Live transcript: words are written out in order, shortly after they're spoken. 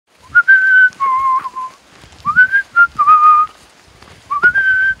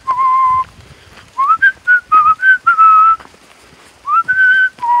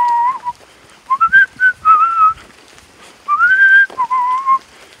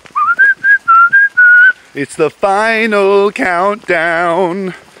It's the final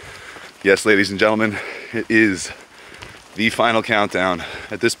countdown. Yes, ladies and gentlemen, it is the final countdown.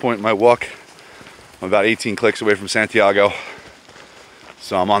 At this point in my walk, I'm about 18 clicks away from Santiago.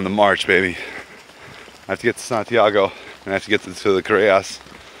 So I'm on the march, baby. I have to get to Santiago and I have to get to the Correas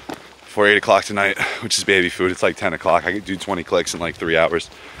before 8 o'clock tonight, which is baby food. It's like 10 o'clock. I could do 20 clicks in like 3 hours.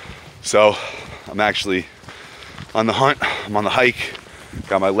 So I'm actually on the hunt. I'm on the hike.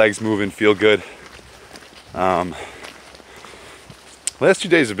 Got my legs moving, feel good. Last 2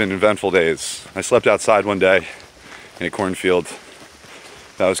 days have been eventful days. I slept outside one day in a cornfield.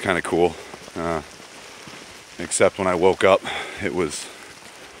 That was kind of cool. Except when I woke up, it was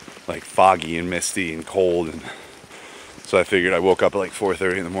like foggy and misty and cold, and so I figured I woke up at like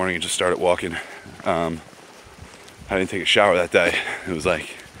 4:30 in the morning and just started walking. I didn't take a shower that day. It was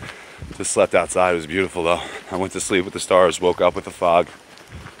like, just slept outside. It was beautiful though. I went to sleep with the stars, woke up with the fog.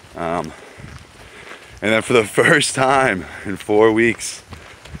 And then for the first time in 4 weeks,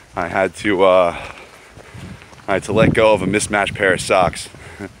 I had to let go of a mismatched pair of socks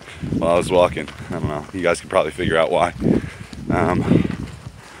while I was walking. I don't know. You guys can probably figure out why.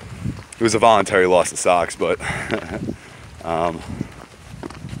 It was a voluntary loss of socks, but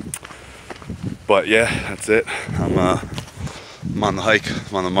yeah, that's it. I'm on the hike.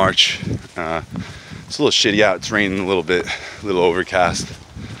 I'm on the march. It's a little shitty out. It's raining a little bit, a little overcast.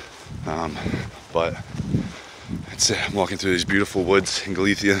 But that's it. I'm walking through these beautiful woods in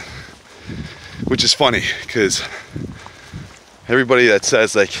Galicia, which is funny because everybody that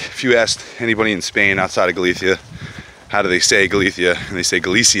says, like, if you asked anybody in Spain outside of Galicia, how do they say Galicia? And they say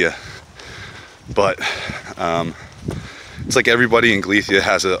Galicia. But it's like everybody in Galicia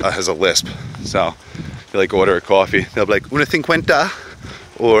has a lisp. So you like order a coffee, they'll be like una cincuenta,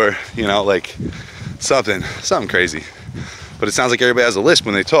 or you know, like something crazy. But it sounds like everybody has a lisp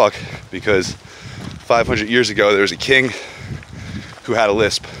when they talk, because 500 years ago there was a king who had a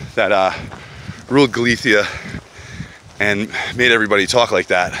lisp that ruled Galicia and made everybody talk like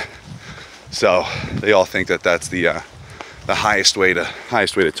that. So they all think that that's the highest way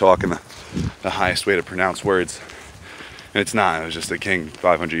to talk and the highest way to pronounce words. And it's not. It was just a king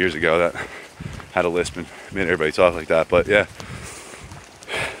 500 years ago that had a lisp and made everybody talk like that. But yeah,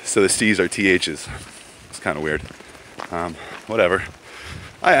 so the C's are THs. It's kind of weird. Whatever.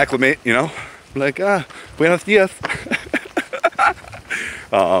 I acclimate, you know, like, buenos dias.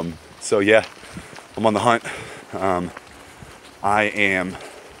 So yeah, I'm on the hunt. I am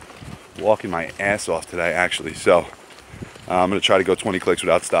walking my ass off today, actually. So I'm gonna try to go 20 clicks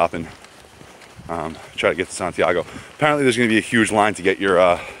without stopping. Try to get to Santiago. Apparently there's gonna be a huge line to get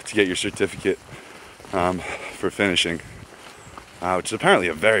your certificate for finishing, which is apparently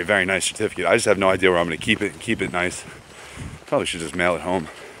a very, very nice certificate. I just have no idea where I'm gonna keep it nice. Probably should just mail it home,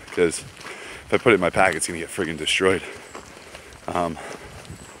 because if I put it in my pack, it's gonna get friggin' destroyed. But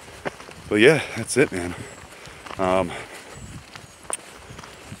yeah, that's it, man. I'm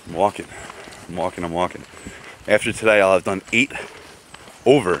walking. After today, I'll have done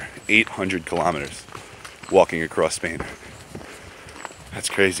over 800 kilometers walking across Spain. That's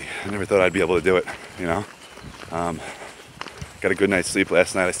crazy. I never thought I'd be able to do it, you know? Got a good night's sleep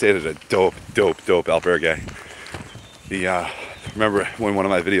last night. I stayed at a dope albergue. Remember when one of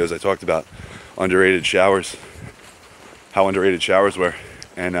my videos I talked about underrated showers, how underrated showers were,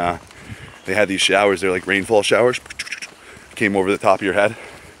 and they had these showers, they're like rainfall showers, came over the top of your head.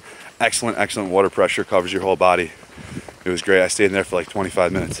 Excellent water pressure, covers your whole body. It was great. I stayed in there for like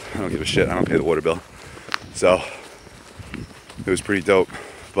 25 minutes. I don't give a shit. I don't pay the water bill. So it was pretty dope.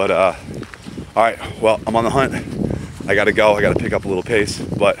 But all right, well, I'm on the hunt. I gotta go. I gotta pick up a little pace.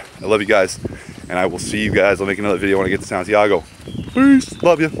 But I love you guys, and I will see you guys. I'll make another video when I get to Santiago. Peace.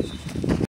 Love you.